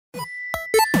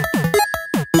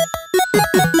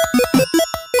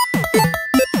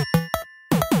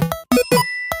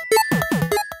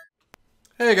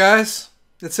Hey guys,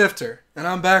 it's Ifter, and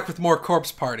I'm back with more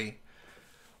Corpse Party.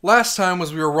 Last time,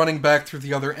 as we were running back through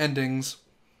the other endings,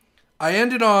 I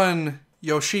ended on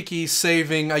Yoshiki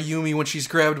saving Ayumi when she's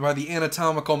grabbed by the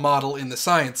anatomical model in the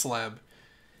science lab.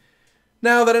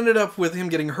 Now, that ended up with him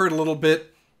getting hurt a little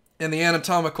bit, and the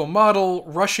anatomical model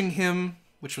rushing him,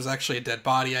 which was actually a dead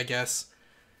body, I guess,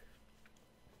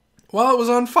 while it was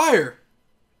on fire.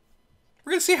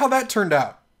 We're gonna see how that turned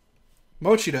out.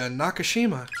 Mochida and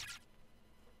Nakashima.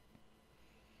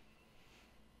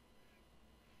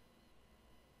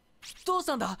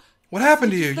 What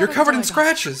happened to you? You're covered in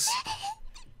scratches.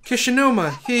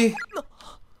 Kishinuma,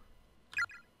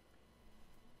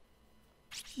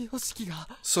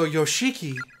 So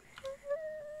Yoshiki...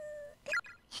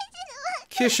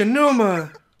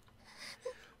 Kishinuma!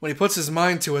 When he puts his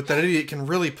mind to it, that idiot can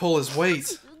really pull his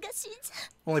weight.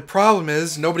 Only problem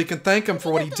is, nobody can thank him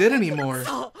for what he did anymore.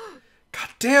 God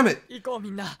damn it!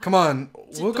 Come on,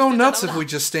 we'll go nuts if we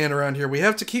just stand around here. We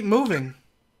have to keep moving.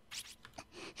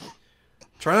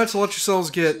 Try not to let yourselves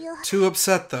get too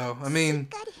upset, though. I mean,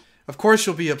 of course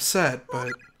you'll be upset,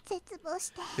 but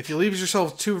if you leave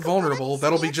yourself too vulnerable,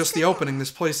 that'll be just the opening this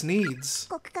place needs.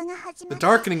 The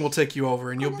darkening will take you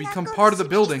over, and you'll become part of the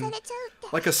building,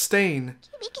 like a stain.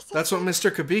 That's what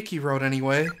Mr. Kabiki wrote,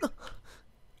 anyway.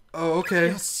 Oh,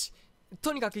 okay.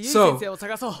 So,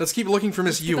 let's keep looking for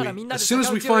Miss Yui. As soon as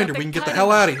we find her, we can get the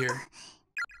hell out of here.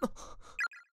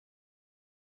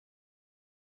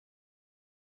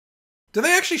 Did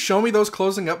they actually show me those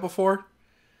closing up before?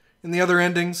 In the other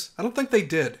endings? I don't think they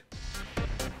did.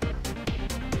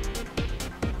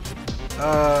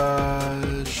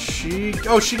 She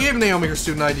gave Naomi her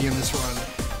student ID in this run.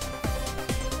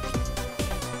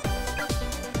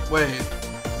 Wait.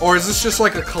 Or is this just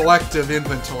like a collective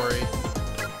inventory?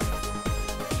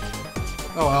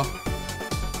 Oh well.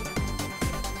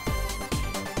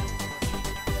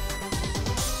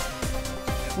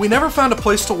 We never found a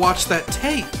place to watch that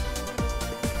tape.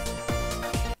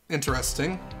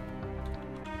 Interesting.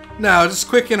 Now, just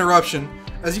quick interruption.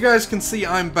 As you guys can see,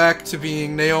 I'm back to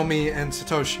being Naomi and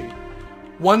Satoshi.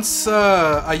 Once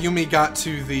Ayumi got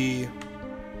to the...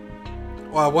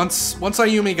 Well, once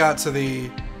Ayumi got to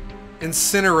the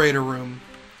incinerator room,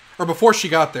 or before she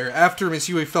got there, after Miss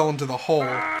Yui fell into the hole.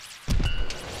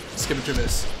 Skip it through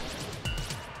this.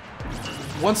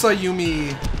 Once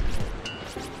Ayumi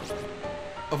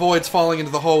avoids falling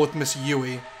into the hole with Miss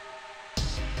Yui,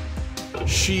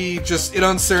 it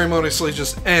unceremoniously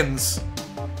just ends,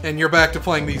 and you're back to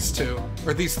playing these two,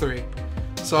 or these three.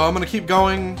 So I'm gonna keep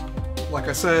going, like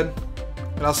I said,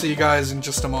 and I'll see you guys in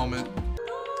just a moment.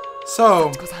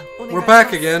 So, we're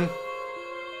back again.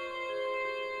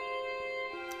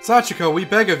 Sachiko, we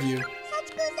beg of you.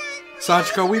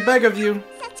 Sachiko, we beg of you.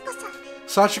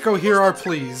 Sachiko, hear our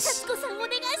pleas.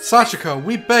 Sachiko,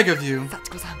 we beg of you.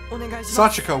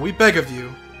 Sachiko, we beg of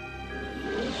you.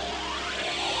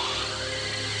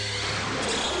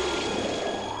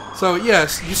 So,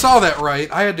 yes, you saw that right.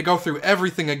 I had to go through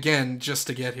everything again just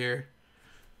to get here.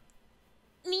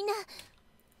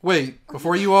 Wait,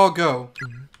 before you all go.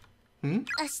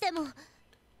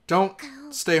 Don't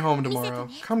stay home tomorrow.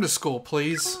 Come to school,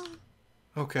 please.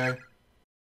 Okay.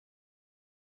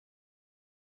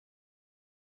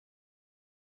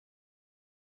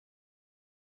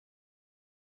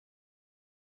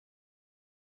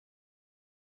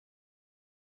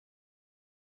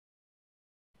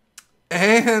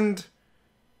 And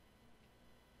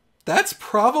that's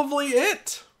probably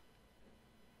it.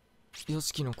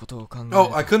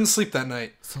 Oh, I couldn't sleep that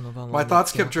night. My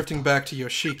thoughts kept drifting back to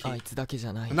Yoshiki.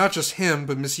 And not just him,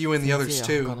 but Miss Yui and the others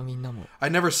too.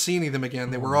 I'd never see any of them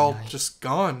again. They were all just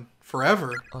gone.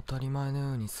 Forever.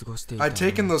 I'd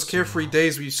taken those carefree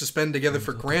days we used to spend together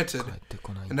for granted,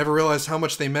 and never realized how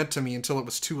much they meant to me until it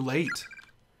was too late.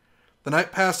 The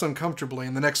night passed uncomfortably,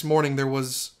 and the next morning there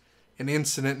was an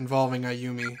incident involving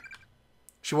Ayumi.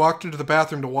 She walked into the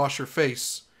bathroom to wash her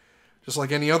face, just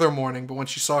like any other morning, but when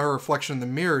she saw her reflection in the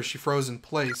mirror, she froze in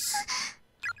place.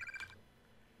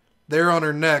 There on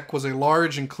her neck was a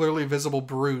large and clearly visible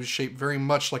bruise shaped very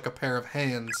much like a pair of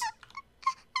hands.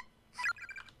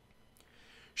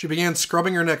 She began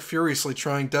scrubbing her neck furiously,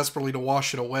 trying desperately to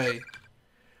wash it away.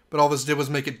 But all this did was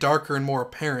make it darker and more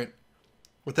apparent.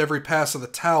 With every pass of the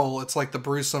towel, it's like the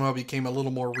bruise somehow became a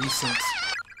little more recent.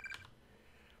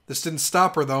 This didn't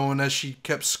stop her, though, and as she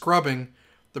kept scrubbing,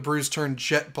 the bruise turned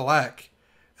jet black.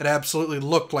 It absolutely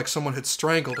looked like someone had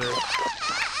strangled her.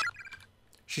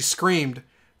 She screamed,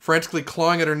 frantically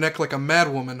clawing at her neck like a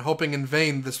madwoman, hoping in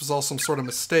vain this was all some sort of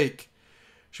mistake.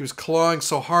 She was clawing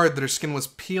so hard that her skin was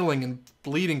peeling and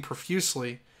bleeding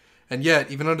profusely, and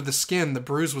yet, even under the skin, the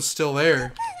bruise was still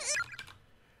there.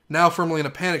 Now, firmly in a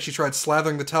panic, she tried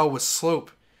slathering the towel with soap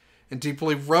and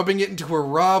deeply rubbing it into her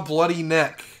raw, bloody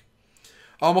neck.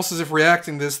 Almost as if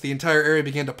reacting to this, the entire area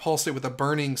began to pulsate with a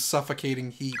burning,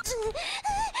 suffocating heat.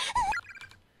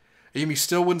 Amy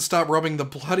still wouldn't stop rubbing the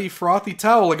bloody, frothy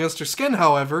towel against her skin,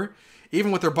 however,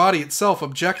 even with her body itself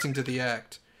objecting to the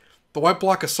act. The white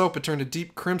block of soap had turned a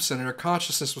deep crimson, and her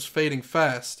consciousness was fading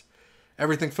fast.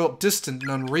 Everything felt distant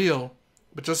and unreal,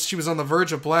 but just as she was on the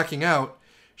verge of blacking out,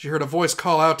 she heard a voice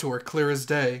call out to her, clear as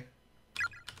day.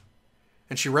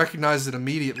 And she recognized it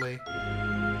immediately.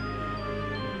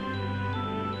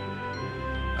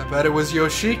 I bet it was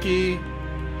Yoshiki.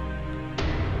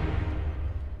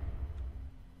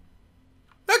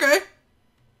 Okay.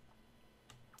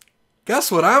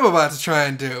 Guess what I'm about to try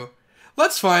and do?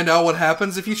 Let's find out what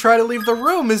happens if you try to leave the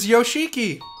room as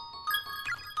Yoshiki.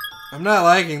 I'm not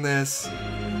liking this.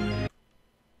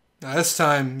 Now this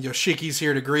time, Yoshiki's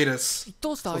here to greet us.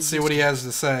 Let's see what he has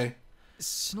to say.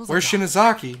 Where's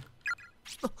Shinozaki?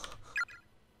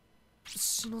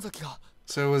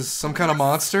 So it was some kind of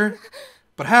monster?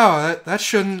 But how? That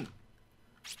shouldn't...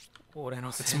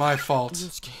 It's my fault.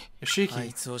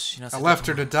 Yoshiki. I left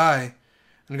her to die.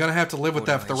 I'm gonna have to live with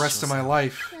that for the rest of my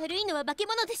life.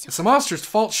 It's the monster's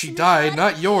fault she died,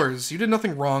 not yours. You did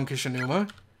nothing wrong,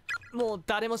 Kishinuma.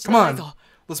 Come on.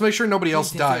 Let's make sure nobody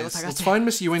else dies. Let's find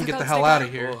Miss Yui and get the hell out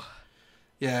of here.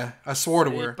 Yeah, I swore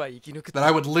to her that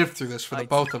I would live through this for the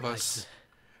both of us.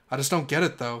 I just don't get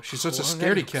it, though. She's such a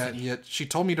scaredy cat, and yet she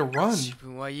told me to run.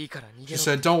 She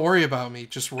said, don't worry about me,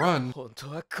 just run.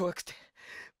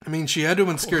 I mean, she had to have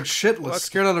been scared shitless,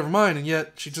 scared out of her mind, and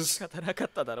yet she just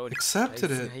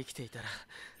accepted it.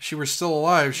 If she were still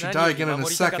alive, she'd die again in a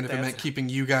second if it meant keeping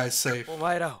you guys safe.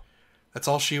 That's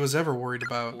all she was ever worried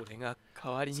about.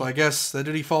 So I guess the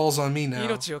duty falls on me now.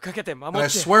 But I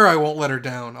swear I won't let her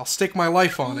down. I'll stake my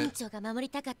life on it.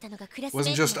 It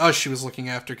wasn't just us she was looking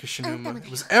after, Kishinuma.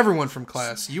 It was everyone from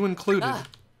class, you included.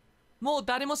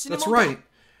 That's right.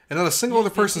 And not a single other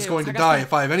person's going to die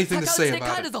if I have anything to say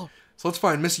about it. So let's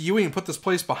find Miss Yui and put this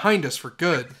place behind us for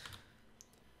good.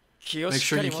 Make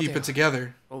sure you keep it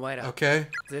together, okay?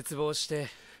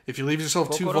 If you leave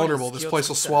yourself too vulnerable, this place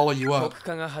will swallow you up.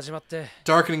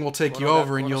 Darkening will take you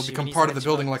over and you'll become part of the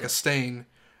building like a stain.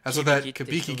 As what that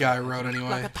Kabiki guy wrote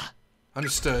anyway.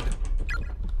 Understood.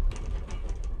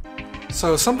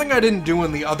 So something I didn't do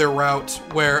in the other route,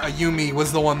 where Ayumi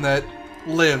was the one that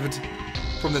lived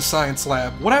from the science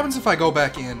lab. What happens if I go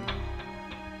back in?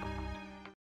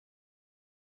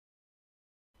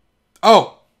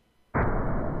 Oh!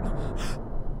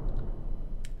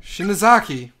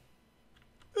 Shinozaki.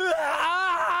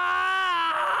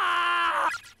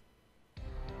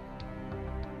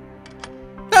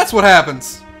 That's what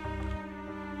happens.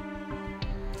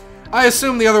 I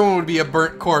assume the other one would be a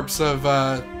burnt corpse of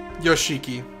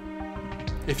Yoshiki,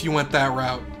 if you went that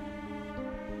route.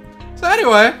 So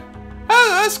anyway,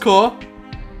 that's cool.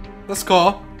 That's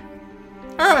cool.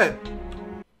 Alright.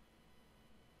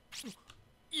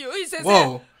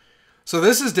 Whoa. So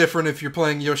this is different if you're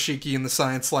playing Yoshiki in the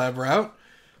science lab route.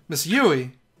 Miss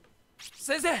Yui.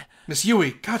 Miss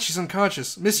Yui. God, she's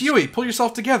unconscious. Miss Yui, pull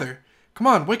yourself together. Come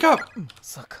on, wake up.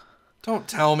 Don't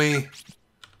tell me.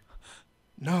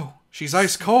 No, she's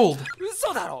ice cold.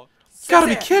 Gotta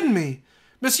be kidding me.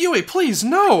 Miss Yui, please,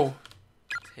 no.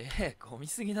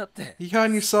 You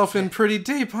gotten yourself in pretty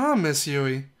deep, huh, Miss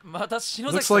Yui?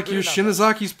 Looks like you're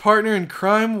Shinozaki's partner in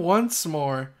crime once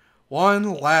more.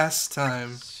 One last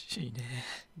time.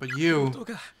 But you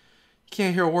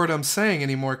can't hear a word I'm saying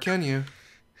anymore, can you?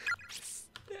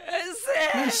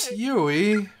 Miss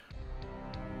Yui.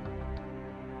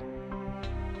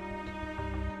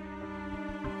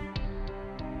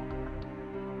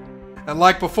 And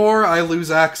like before, I lose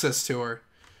access to her.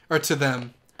 Or to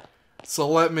them. So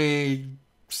let me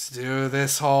do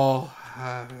this whole...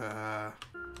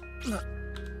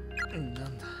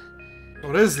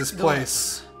 What is this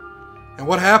place? And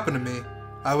what happened to me?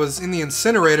 I was in the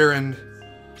incinerator and...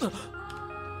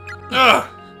 Ugh!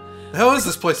 The hell is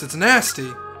this place? It's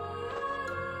nasty.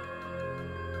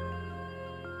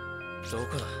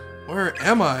 Where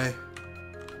am I?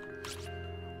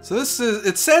 So this is...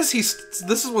 It says he's...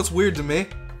 This is what's weird to me.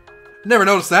 Never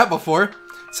noticed that before.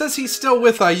 It says he's still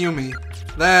with Ayumi.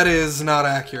 That is not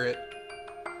accurate.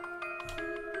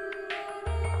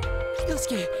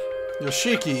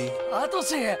 Yoshiki.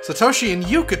 Satoshi and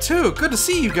Yuka too. Good to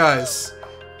see you guys.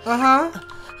 Uh-huh.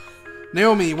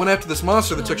 Naomi went after this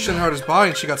monster that took Shinharder's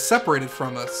body and she got separated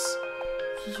from us.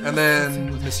 And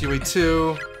then Miss Yui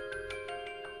too.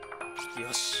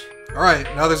 Alright,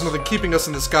 now there's nothing keeping us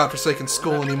in this godforsaken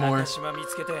school anymore.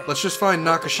 Let's just find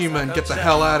Nakashima and get the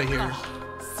hell out of here.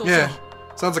 Yeah,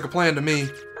 Sounds like a plan to me.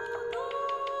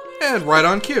 And right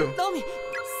on cue.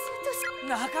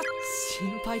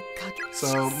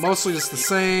 So, mostly just the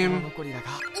same. Yeah,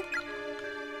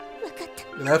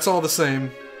 that's all the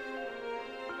same.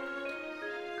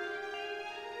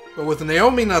 But with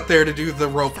Naomi not there to do the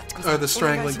rope, or the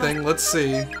strangling thing, let's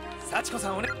see.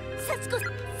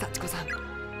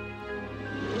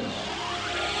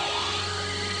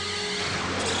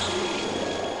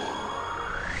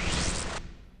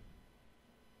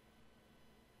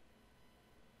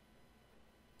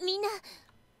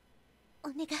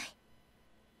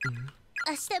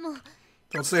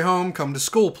 Don't stay home, come to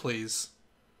school, please.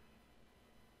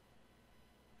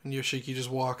 And Yoshiki just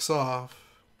walks off.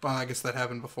 Well, I guess that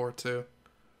happened before, too.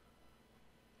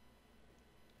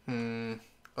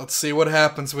 Let's see what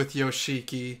happens with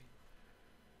Yoshiki.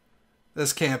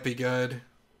 This can't be good.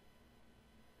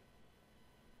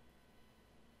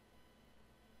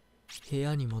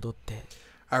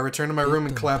 I returned to my room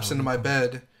and collapsed into my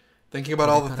bed, thinking about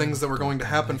all the things that were going to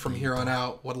happen from here on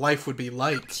out, what life would be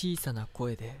like.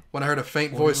 When I heard a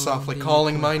faint voice softly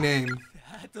calling my name.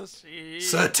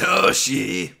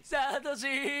 Satoshi!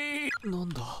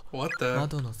 What the?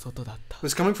 It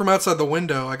was coming from outside the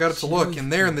window. I got it to look,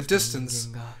 and there in the distance,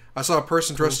 I saw a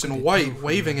person dressed in white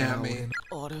waving at me.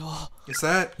 Is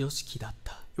that?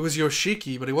 It was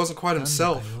Yoshiki, but he wasn't quite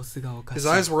himself. His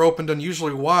eyes were opened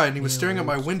unusually wide, and he was staring at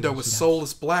my window with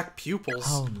soulless black pupils.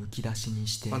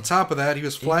 On top of that, he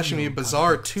was flashing me a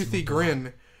bizarre, toothy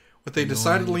grin, with a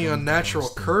decidedly unnatural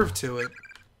curve to it.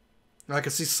 I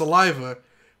could see saliva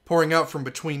pouring out from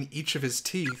between each of his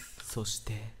teeth.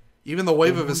 Even the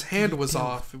wave of his hand was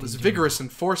off. It was vigorous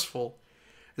and forceful,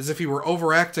 as if he were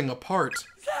overacting a part.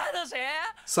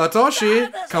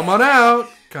 Satoshi, come on out!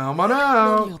 Come on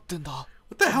out! What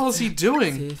the hell is he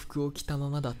doing?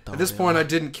 At this point, I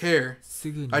didn't care.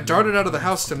 I darted out of the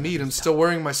house to meet him, still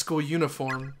wearing my school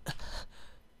uniform.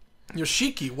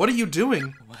 Yoshiki, what are you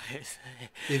doing?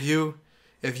 If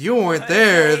you weren't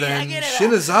there, then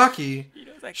Shinozaki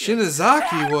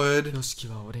would.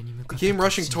 He came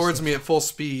rushing towards me at full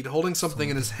speed, holding something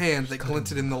in his hand that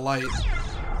glinted in the light.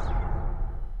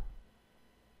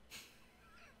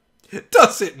 It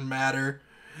doesn't matter.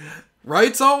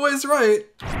 Right's always right.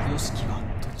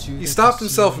 He stopped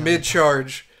himself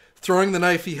mid-charge, throwing the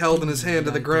knife he held in his hand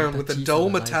to the ground with a dull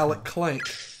metallic clank.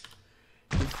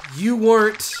 You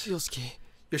weren't...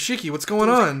 Yoshiki, what's going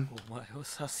on?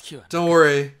 Don't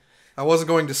worry, I wasn't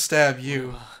going to stab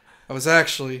you. I was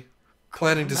actually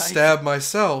planning to stab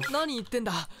myself.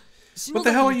 What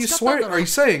the hell are you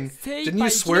saying? Didn't you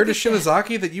swear to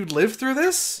Shinozaki that you'd live through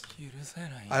this?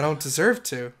 I don't deserve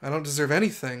to. I don't deserve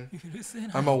anything.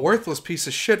 I'm a worthless piece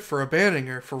of shit for abandoning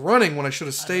her, for running when I should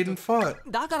have stayed and fought.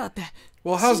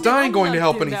 Well, how's dying going to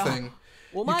help anything?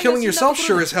 You killing yourself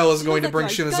sure as hell isn't going to bring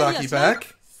Shinozaki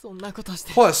back.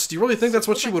 Plus, do you really think that's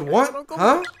what she would want,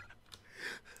 huh?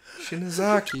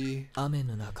 Shinozaki.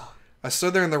 I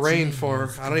stood there in the rain for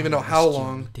I don't even know how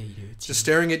long, just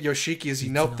staring at Yoshiki as he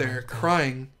knelt there,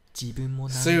 crying.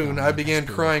 Soon, I began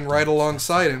crying right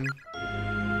alongside him.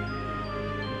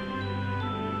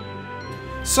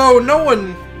 So, no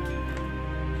one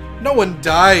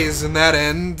dies in that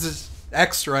end.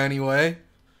 Extra, anyway.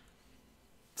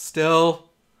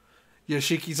 Still,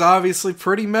 Yoshiki's obviously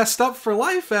pretty messed up for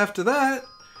life after that.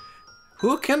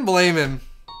 Who can blame him?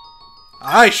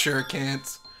 I sure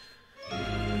can't.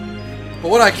 But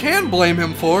what I can blame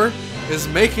him for is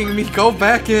making me go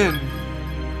back in.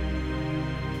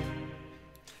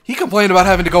 He complained about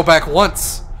having to go back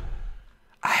once.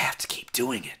 I have to keep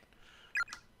doing it.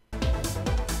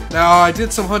 Now, I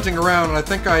did some hunting around, and I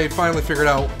think I finally figured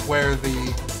out where the...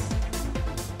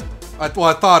 Well,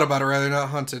 I thought about it, rather, not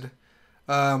hunted.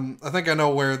 I think I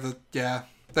know where the... Yeah,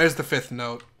 there's the 5th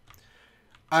note.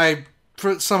 I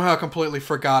somehow completely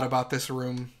forgot about this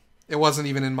room. It wasn't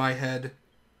even in my head.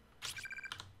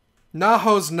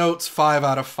 Naho's notes 5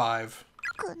 out of 5.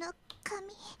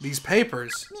 These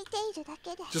papers.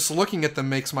 Just looking at them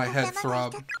makes my head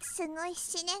throb.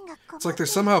 It's like they're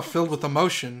somehow filled with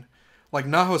emotion. Like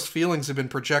Naho's feelings have been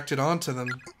projected onto them.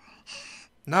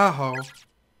 Naho.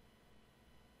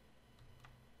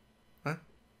 Huh?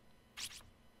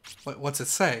 What's it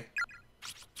say?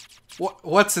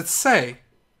 What's it say?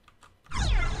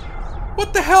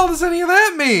 What the hell does any of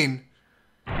that mean?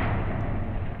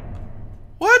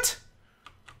 What?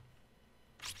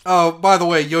 Oh, by the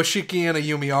way, Yoshiki and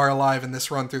Ayumi are alive in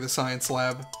this run through the science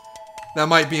lab. That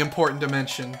might be important to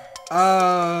mention.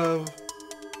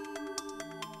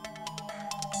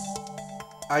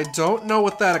 I don't know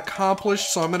what that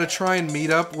accomplished, so I'm gonna try and meet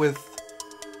up with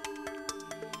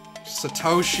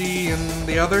Satoshi and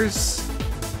the others.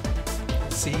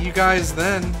 See you guys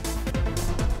then.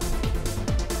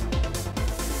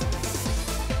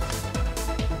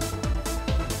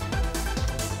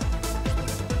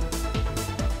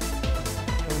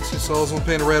 Two souls, one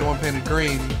painted red, one painted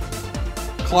green.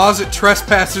 Closet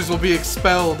trespassers will be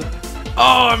expelled.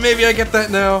 Oh, maybe I get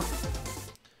that now.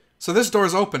 So this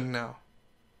door's open now.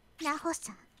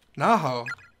 Naho.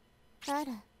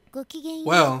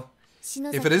 Well,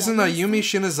 if it isn't Ayumi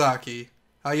Shinozaki,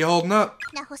 how you holding up?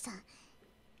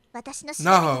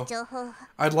 Naho,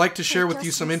 I'd like to share with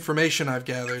you some information I've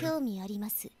gathered.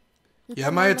 You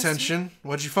have my attention.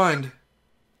 What'd you find?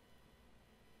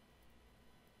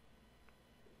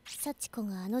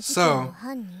 So,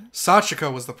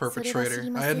 Sachiko was the perpetrator.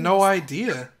 I had no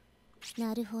idea.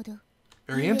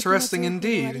 Very interesting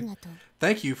indeed.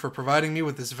 Thank you for providing me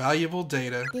with this valuable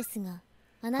data.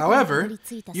 However,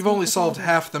 you've only solved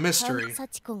half the mystery.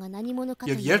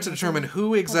 You've yet to determine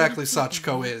who exactly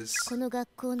Sachiko is.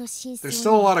 There's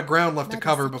still a lot of ground left to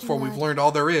cover before we've learned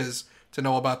all there is to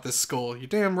know about this school. You're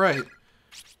damn right.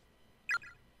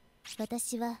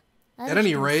 At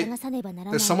any rate,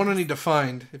 there's someone I need to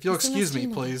find. If you'll excuse me,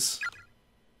 please.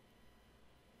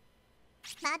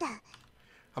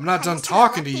 I'm not done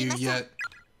talking to you yet.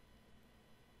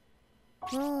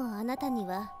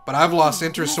 But I've lost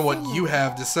interest in what you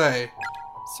have to say.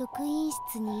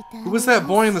 Who was that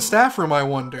boy in the staff room, I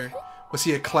wonder? Was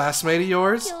he a classmate of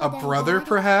yours? A brother,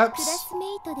 perhaps?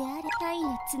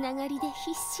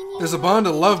 There's a bond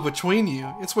of love between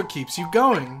you. It's what keeps you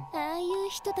going.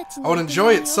 I would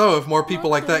enjoy it so if more people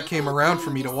like that came around for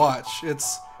me to watch.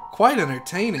 It's quite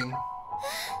entertaining.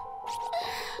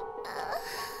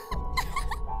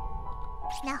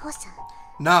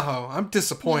 Naho, I'm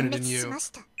disappointed in you.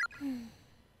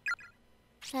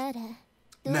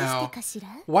 Now,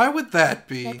 why would that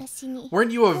be?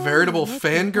 Weren't you a veritable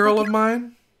fangirl of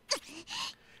mine?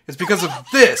 It's because of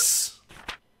this!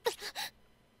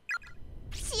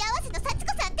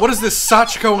 What is this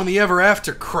Sachiko and the Ever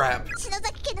After crap?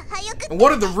 And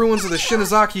what are the ruins of the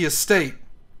Shinozaki estate?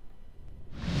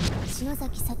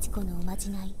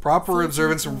 Proper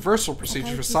observance and reversal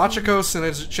procedure for Sachiko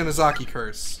Shinozaki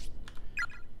curse.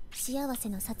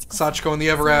 Sachiko and the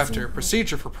Ever After.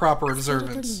 Procedure for proper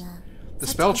observance. The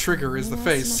spell trigger is the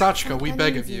phase. Sachiko, we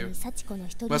beg of you.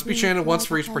 Must be chanted once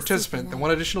for each participant, then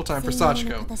one additional time for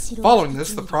Sachiko. Following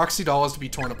this, the proxy doll is to be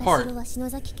torn apart.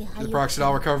 The proxy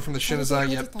doll recovered from the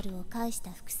Shinozaki,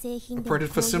 a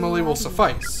printed facsimile will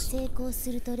suffice.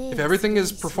 If everything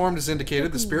is performed as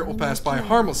indicated, the spirit will pass by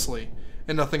harmlessly,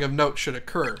 and nothing of note should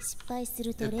occur.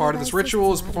 If part of this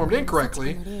ritual is performed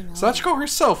incorrectly, Sachiko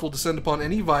herself will descend upon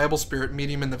any viable spirit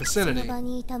medium in the vicinity,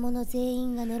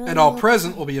 and all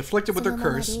present will be afflicted with her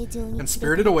curse and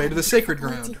spirited away to the sacred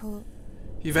ground.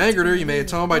 If you've angered her, you may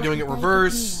atone by doing it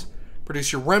reverse,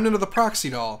 produce your remnant of the proxy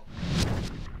doll.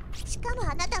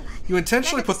 You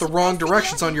intentionally put the wrong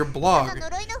directions on your blog.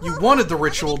 You wanted the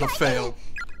ritual to fail.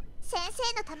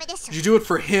 Did you do it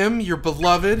for him, your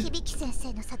beloved?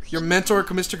 Your mentor,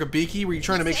 Mr. Kabiki? Were you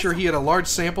trying to make sure he had a large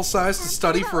sample size to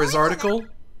study for his article?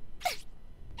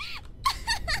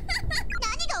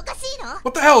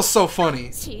 What the hell is so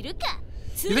funny? You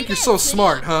think you're so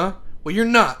smart, huh? Well, you're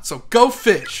not, so go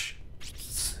fish.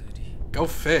 Go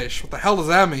fish? What the hell does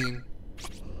that mean?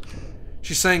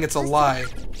 She's saying it's a lie.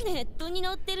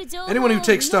 Anyone who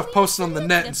takes stuff posted on the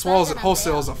net and swallows it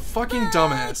wholesale is a fucking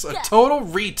dumbass. A total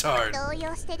retard.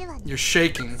 You're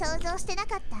shaking.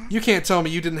 You can't tell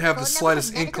me you didn't have the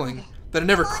slightest inkling, that it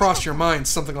never crossed your mind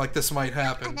something like this might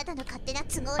happen.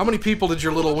 How many people did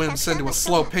your little whim send to a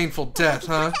slow, painful death,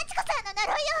 huh?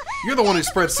 You're the one who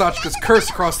spread Sachiko's curse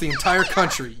across the entire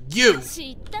country. You!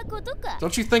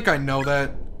 Don't you think I know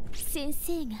that?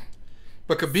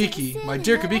 But Kabiki, my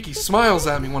dear Kabiki, smiles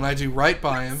at me when I do right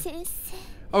by him.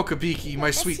 Oh Kabiki, my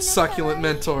sweet succulent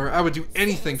mentor, I would do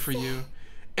anything for you.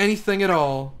 Anything at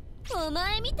all.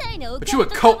 But you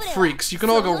occult freaks, you can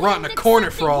all go rot in a corner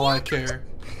for all I care.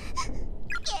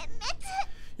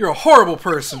 You're a horrible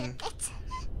person.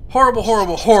 Horrible,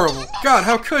 horrible, horrible. God,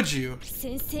 how could you?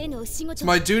 It's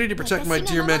my duty to protect my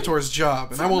dear mentor's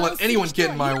job, and I won't let anyone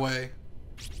get in my way.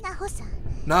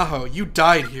 Naho, you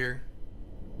died here.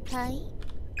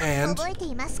 And,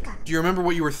 do you remember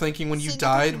what you were thinking when you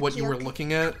died, what you were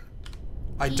looking at?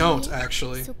 I don't,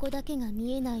 actually.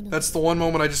 That's the one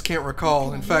moment I just can't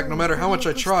recall. In fact, no matter how much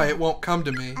I try, it won't come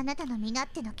to me.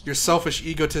 Your selfish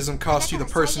egotism cost you the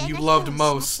person you loved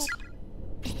most.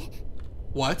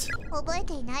 What?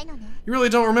 You really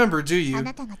don't remember, do you?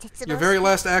 Your very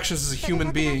last actions as a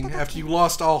human being, after you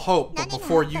lost all hope, but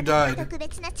before you died.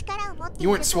 You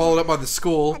weren't swallowed up by the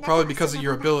school, probably because of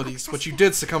your abilities, but you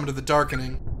did succumb to the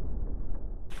darkening.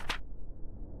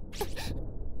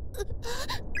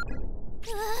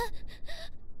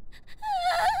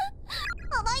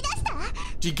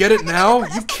 Do you get it now?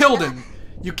 You killed him.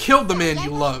 You killed the man you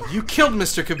love. You killed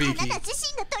Mr. Kabiki.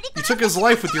 You took his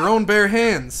life with your own bare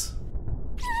hands.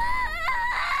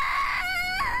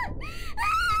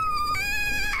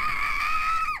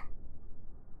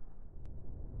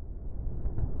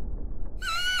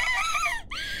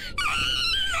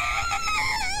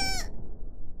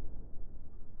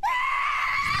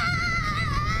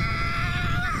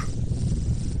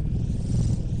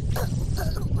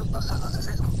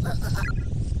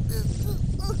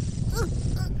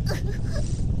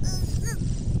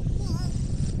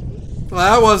 Well,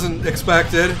 that wasn't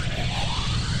expected.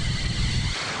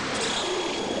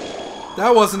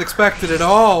 That wasn't expected at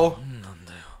all.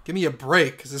 Give me a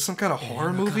break. Is this some kind of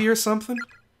horror movie or something?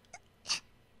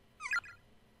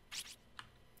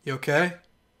 You okay?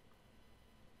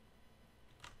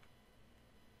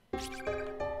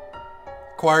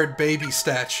 Acquired baby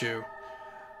statue.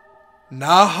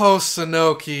 Naho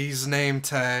Sanoki's name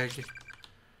tag.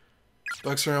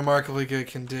 Books are in remarkably good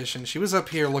condition. She was up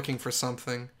here looking for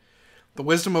something. The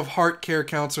wisdom of heart care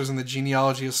counselors and the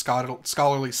genealogy of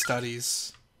scholarly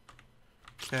studies.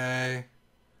 Okay.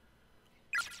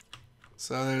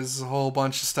 So there's a whole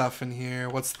bunch of stuff in here.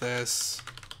 What's this?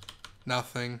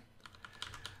 Nothing.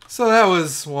 So that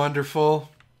was wonderful.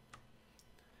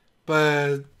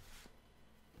 But...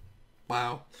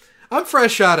 wow. I'm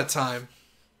fresh out of time.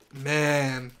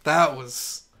 Man, that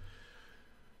was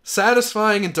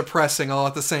satisfying and depressing all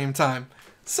at the same time.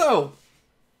 So...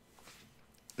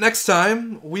 next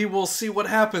time, we will see what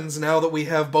happens now that we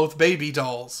have both baby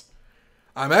dolls.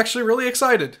 I'm actually really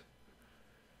excited.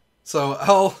 So,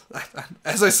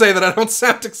 as I say that, I don't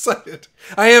sound excited.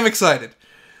 I am excited.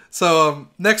 So,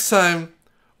 next time,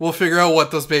 we'll figure out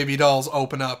what those baby dolls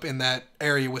open up in that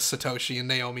area with Satoshi and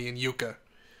Naomi and Yuka.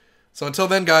 So, until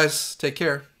then, guys, take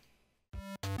care.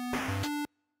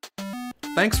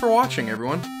 Thanks for watching,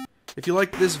 everyone. If you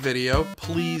liked this video,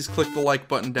 please click the like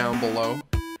button down below.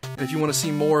 And if you want to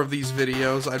see more of these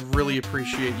videos, I'd really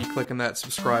appreciate you clicking that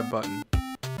subscribe button.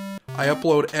 I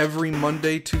upload every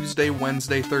Monday, Tuesday,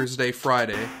 Wednesday, Thursday,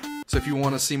 Friday, so if you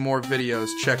want to see more videos,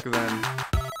 check them.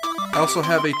 I also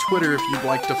have a Twitter if you'd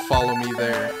like to follow me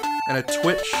there, and a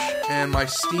Twitch, and my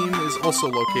Steam is also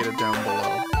located down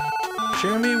below.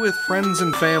 Share me with friends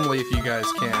and family if you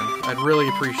guys can. I'd really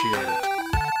appreciate it.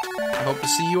 I hope to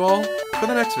see you all for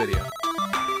the next video.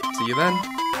 See you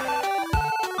then.